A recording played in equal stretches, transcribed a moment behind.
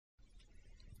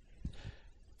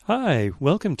Hi,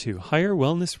 welcome to Higher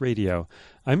Wellness Radio.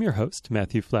 I'm your host,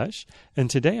 Matthew Flesh, and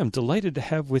today I'm delighted to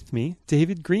have with me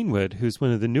David Greenwood, who's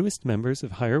one of the newest members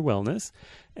of Higher Wellness,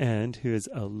 and who is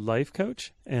a life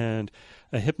coach and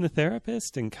a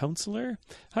hypnotherapist and counselor.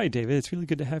 Hi, David. It's really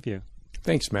good to have you.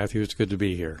 Thanks, Matthew. It's good to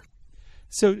be here.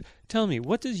 So tell me,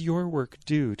 what does your work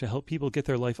do to help people get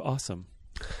their life awesome?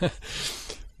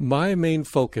 My main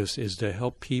focus is to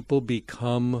help people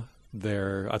become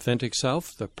their authentic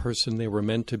self, the person they were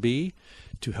meant to be,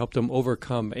 to help them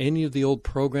overcome any of the old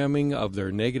programming of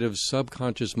their negative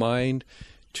subconscious mind,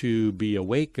 to be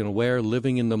awake and aware,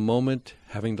 living in the moment,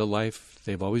 having the life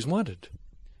they've always wanted.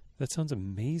 That sounds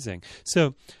amazing.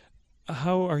 So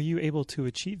how are you able to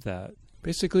achieve that?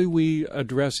 Basically, we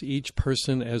address each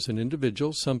person as an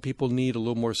individual. Some people need a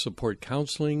little more support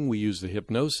counseling. We use the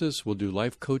hypnosis. We'll do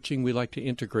life coaching. We like to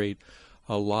integrate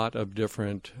a lot of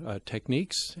different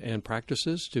techniques and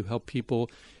practices to help people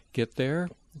get there.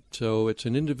 So it's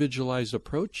an individualized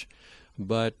approach,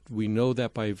 but we know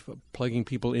that by plugging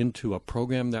people into a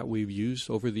program that we've used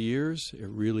over the years, it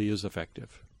really is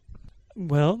effective.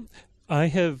 Well, I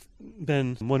have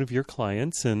been one of your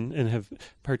clients and have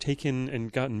partaken and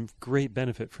gotten great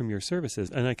benefit from your services.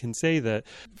 And I can say that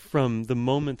from the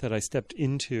moment that I stepped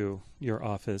into your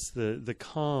office, the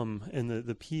calm and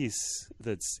the peace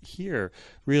that's here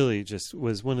really just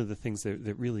was one of the things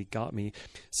that really got me.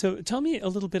 So tell me a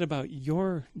little bit about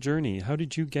your journey. How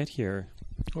did you get here?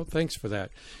 Well, thanks for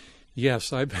that.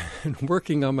 Yes, I've been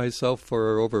working on myself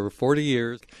for over 40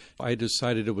 years. I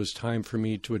decided it was time for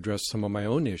me to address some of my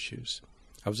own issues.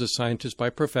 I was a scientist by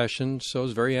profession, so I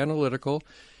was very analytical,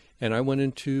 and I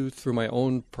went through my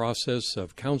own process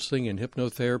of counseling and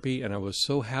hypnotherapy, and I was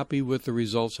so happy with the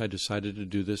results, I decided to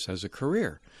do this as a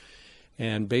career.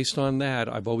 And based on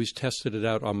that, I've always tested it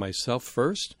out on myself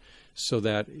first, so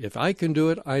that if I can do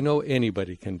it, I know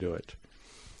anybody can do it.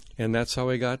 And that's how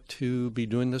I got to be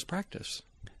doing this practice.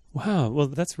 Wow. Well,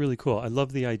 that's really cool. I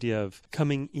love the idea of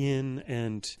coming in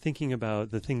and thinking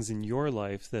about the things in your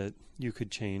life that you could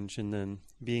change and then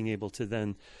being able to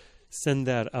then send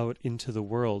that out into the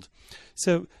world.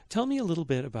 So tell me a little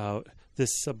bit about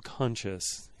this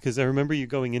subconscious, because I remember you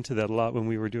going into that a lot when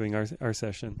we were doing our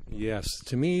session. Yes.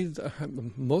 To me,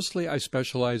 mostly I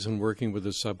specialize in working with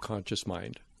the subconscious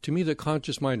mind. To me, the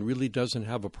conscious mind really doesn't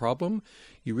have a problem.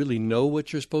 You really know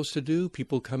what you're supposed to do.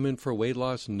 People come in for weight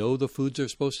loss, know the foods they're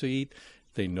supposed to eat.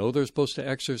 They know they're supposed to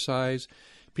exercise.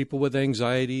 People with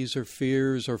anxieties or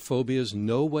fears or phobias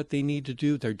know what they need to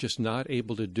do. They're just not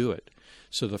able to do it.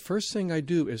 So the first thing I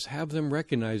do is have them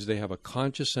recognize they have a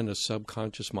conscious and a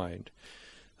subconscious mind.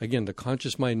 Again, the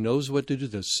conscious mind knows what to do.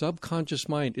 The subconscious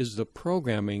mind is the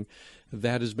programming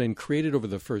that has been created over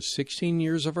the first 16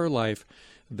 years of our life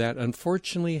that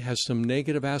unfortunately has some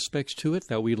negative aspects to it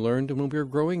that we learned when we were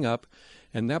growing up,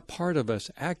 and that part of us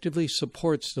actively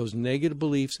supports those negative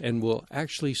beliefs and will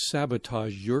actually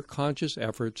sabotage your conscious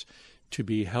efforts to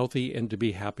be healthy and to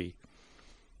be happy.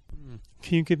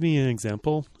 Can you give me an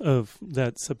example of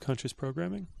that subconscious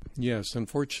programming? Yes,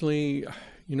 unfortunately,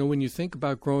 when you think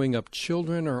about growing up,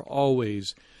 children are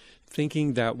always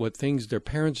thinking that what things their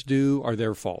parents do are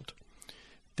their fault.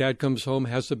 Dad comes home,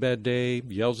 has a bad day,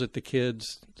 yells at the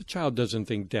kids. The child doesn't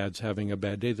think Dad's having a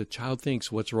bad day. The child thinks,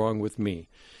 what's wrong with me?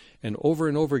 And over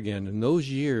again, in those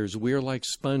years, we're like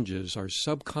sponges. Our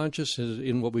subconscious is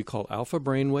in what we call alpha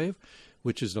brainwave,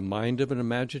 which is the mind of an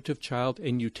imaginative child,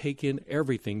 and you take in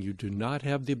everything. You do not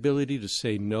have the ability to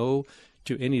say no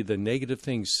to any of the negative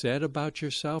things said about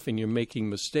yourself, and you're making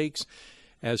mistakes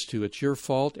as to it's your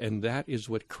fault, and that is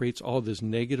what creates all these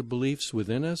negative beliefs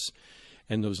within us.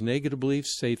 And those negative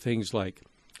beliefs say things like,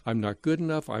 I'm not good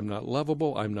enough, I'm not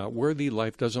lovable, I'm not worthy,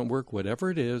 life doesn't work,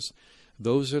 whatever it is.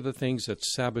 Those are the things that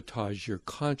sabotage your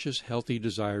conscious, healthy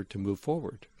desire to move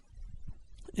forward.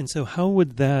 And so how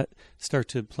would that start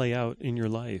to play out in your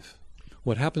life?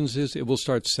 What happens is it will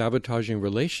start sabotaging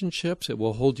relationships. It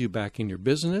will hold you back in your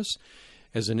business.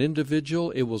 As an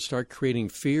individual, it will start creating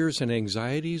fears and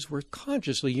anxieties where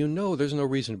consciously there's no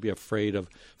reason to be afraid of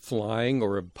flying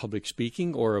or of public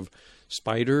speaking or of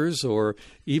spiders or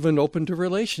even open to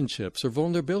relationships or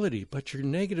vulnerability. But your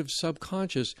negative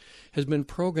subconscious has been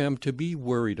programmed to be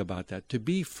worried about that, to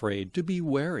be afraid, to be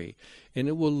wary. And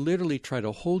it will literally try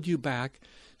to hold you back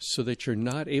so that you're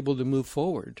not able to move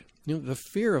forward. The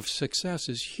fear of success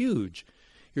is huge.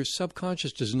 Your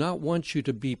subconscious does not want you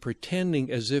to be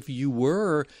pretending as if you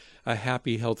were a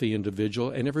happy, healthy individual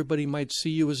and everybody might see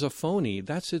you as a phony.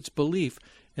 That's its belief,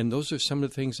 and those are some of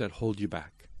the things that hold you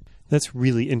back. That's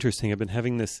really interesting. I've been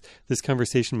having this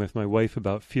conversation with my wife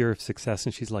about fear of success,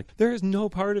 and she's like, there is no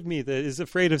part of me that is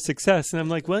afraid of success. And I'm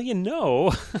like,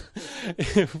 well,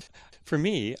 for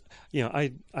me,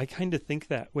 I kind of think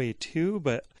that way too,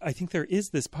 but I think there is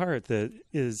this part that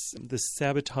is this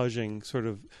sabotaging sort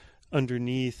of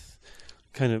underneath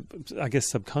kind of, I guess,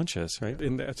 subconscious, right?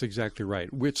 And that's exactly right.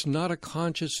 It's not a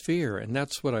conscious fear. And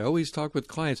that's what I always talk with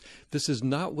clients. This is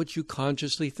not what you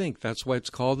consciously think. That's why it's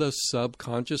called the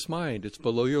subconscious mind. It's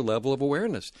below your level of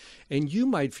awareness. And you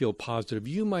might feel positive.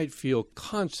 You might feel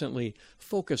constantly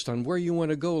focused on where you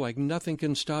want to go, like nothing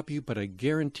can stop you. But I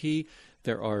guarantee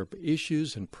there are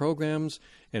issues and programs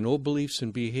and old beliefs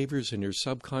and behaviors in your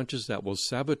subconscious that will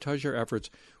sabotage your efforts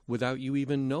without you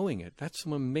even knowing it. That's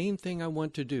the main thing I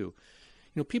want to do.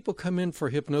 People come in for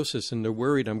hypnosis and they're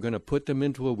worried I'm going to put them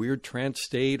into a weird trance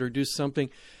state or do something.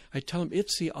 I tell them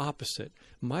it's the opposite.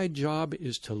 My job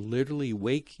is to literally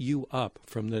wake you up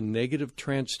from the negative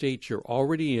trance state you're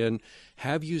already in,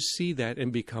 have you see that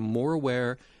and become more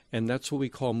aware, and that's what we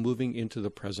call moving into the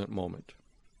present moment.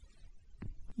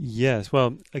 Yes.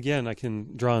 Well, again, I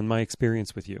can draw on my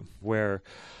experience with you, where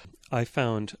I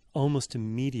found almost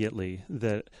immediately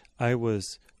that I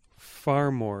was far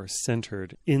more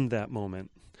centered in that moment.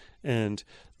 And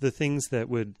the things that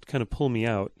would kind of pull me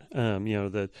out,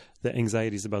 the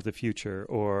anxieties about the future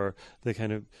or the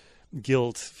kind of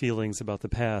guilt feelings about the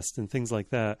past and things like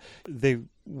that, they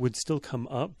would still come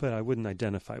up, but I wouldn't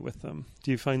identify with them. Do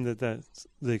you find that that's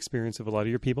the experience of a lot of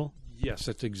your people? Yes,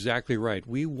 that's exactly right.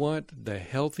 We want the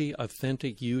healthy,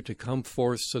 authentic you to come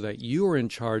forth so that you are in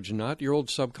charge, not your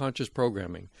old subconscious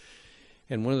programming.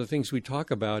 And one of the things we talk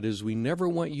about is we never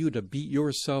want you to beat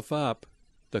yourself up,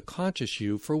 the conscious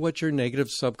you, for what your negative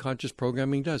subconscious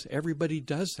programming does. Everybody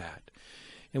does that.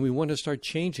 And we want to start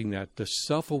changing that. The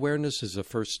self-awareness is the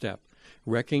first step.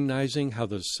 Recognizing how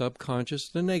the subconscious,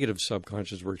 the negative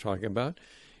subconscious we're talking about,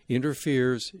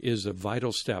 interferes is a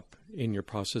vital step in your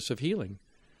process of healing.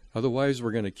 Otherwise,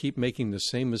 we're going to keep making the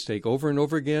same mistake over and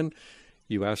over again.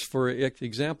 You asked for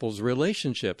examples,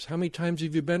 relationships. How many times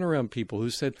have you been around people who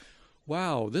said,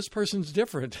 wow, this person's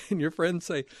different. And your friends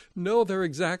say, no, they're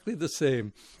exactly the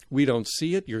same. We don't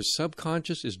see it. Your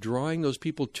subconscious is drawing those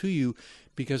people to you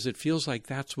because it feels like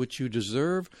that's what you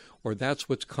deserve or that's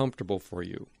what's comfortable for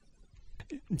you.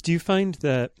 Do you find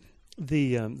that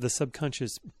the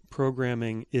subconscious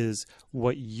programming is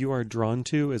what you are drawn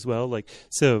to as well? Like,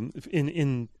 so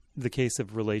in the case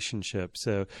of relationships,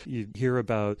 so you hear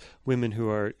about women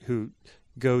who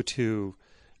go to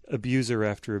abuser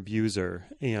after abuser,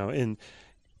 and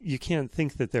you can't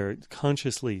think that they're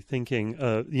consciously thinking,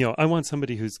 I want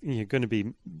somebody who's going to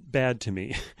be bad to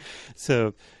me.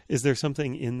 So is there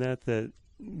something in that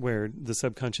where the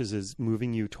subconscious is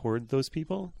moving you toward those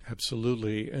people?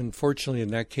 Absolutely. Unfortunately,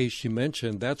 in that case you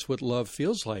mentioned, that's what love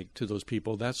feels like to those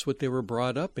people. That's what they were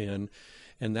brought up in,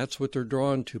 and that's what they're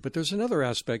drawn to. But there's another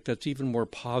aspect that's even more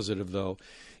positive, though.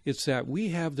 It's that we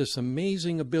have this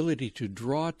amazing ability to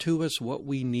draw to us what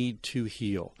we need to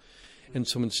heal. And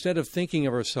so instead of thinking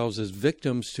of ourselves as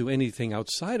victims to anything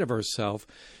outside of ourselves,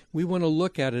 we want to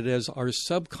look at it as our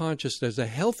subconscious as a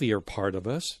healthier part of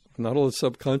us. Not all the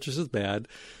subconscious is bad.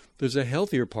 There's a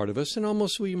healthier part of us, and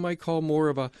almost what you might call more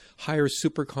of a higher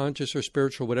superconscious or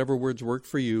spiritual, whatever words work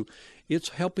for you. It's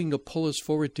helping to pull us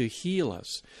forward to heal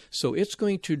us. So it's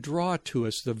going to draw to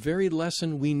us the very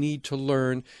lesson we need to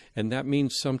learn, and that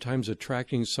means sometimes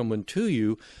attracting someone to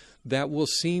you that will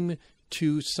seem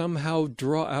to somehow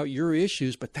draw out your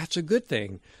issues, but that's a good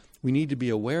thing. We need to be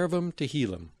aware of them to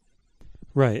heal them.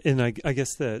 Right, and I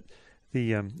guess that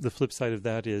the flip side of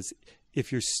that is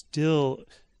if you're still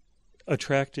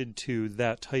attracted to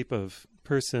that type of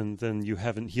person, then you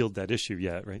haven't healed that issue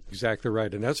yet, right? Exactly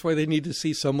right, and that's why they need to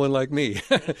see someone like me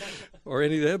or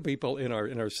any of the people in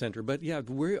our center. But yeah,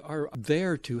 we are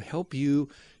there to help you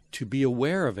to be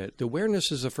aware of it. The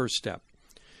awareness is the first step,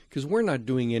 because we're not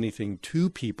doing anything to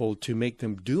people to make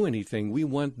them do anything. We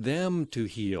want them to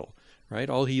heal, right?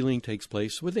 All healing takes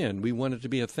place within. We want it to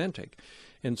be authentic.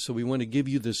 And so we want to give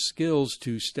you the skills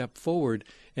to step forward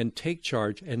and take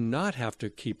charge and not have to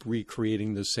keep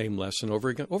recreating the same lesson over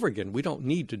again. We don't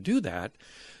need to do that.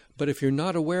 But if you're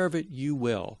not aware of it, you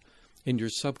will. And your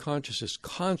subconscious is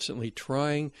constantly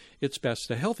trying its best,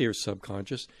 the healthier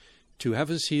subconscious, to have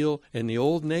us heal, and the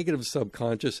old negative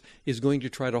subconscious is going to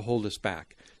try to hold us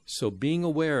back. So being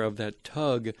aware of that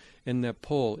tug and that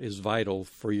pull is vital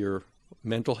for your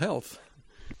mental health.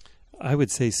 I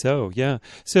would say so, yeah.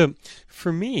 So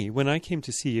for me, when I came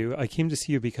to see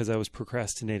you because I was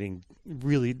procrastinating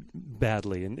really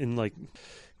badly and like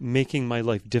making my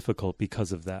life difficult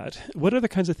because of that. What other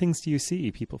kinds of things do you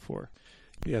see people for?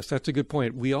 Yes, that's a good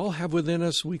point. We all have within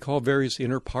us, we call various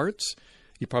inner parts.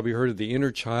 You probably heard of the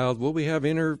inner child. Well, we have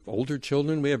inner older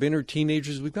children. We have inner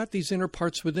teenagers. We've got these inner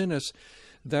parts within us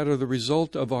that are the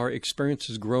result of our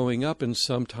experiences growing up, and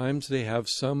sometimes they have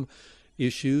some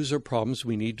issues or problems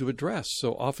we need to address.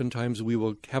 So oftentimes we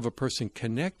will have a person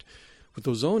connect with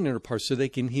those own inner parts so they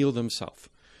can heal themselves.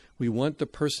 We want the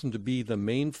person to be the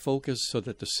main focus so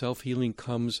that the self-healing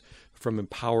comes from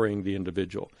empowering the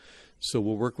individual. So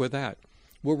we'll work with that.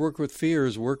 We'll work with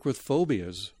fears, work with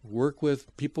phobias, work with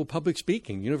people public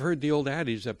speaking. You've heard the old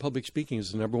adage that public speaking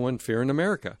is the number one fear in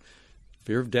America.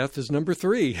 Fear of death is number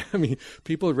 3. I mean,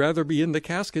 people would rather be in the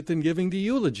casket than giving the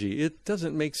eulogy. It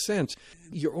doesn't make sense.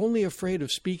 You're only afraid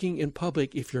of speaking in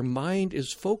public if your mind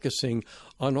is focusing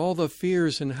on all the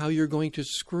fears and how you're going to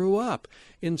screw up,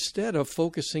 instead of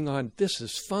focusing on, this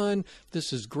is fun,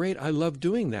 this is great, I love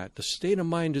doing that. The state of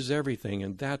mind is everything,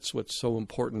 and that's what's so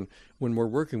important when we're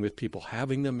working with people,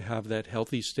 having them have that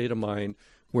healthy state of mind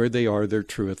where they are their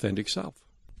true, authentic self.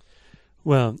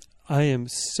 Well, I am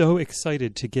so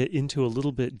excited to get into a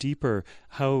little bit deeper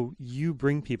how you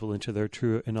bring people into their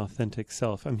true and authentic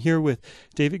self. I'm here with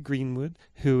David Greenwood,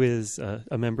 who is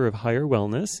a member of Higher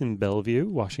Wellness in Bellevue,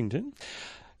 Washington.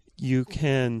 You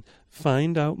can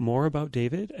find out more about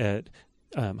David at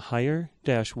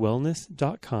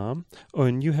higher-wellness.com,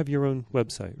 and you have your own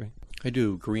website, right? I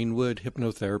do,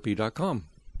 greenwoodhypnotherapy.com.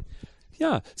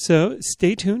 Yeah, so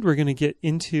stay tuned. We're going to get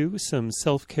into some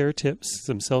self-care tips,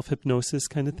 some self-hypnosis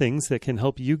kind of things that can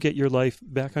help you get your life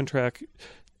back on track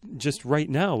just right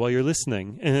now while you're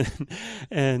listening.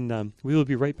 And we will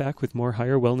be right back with more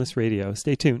Higher Wellness Radio.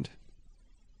 Stay tuned.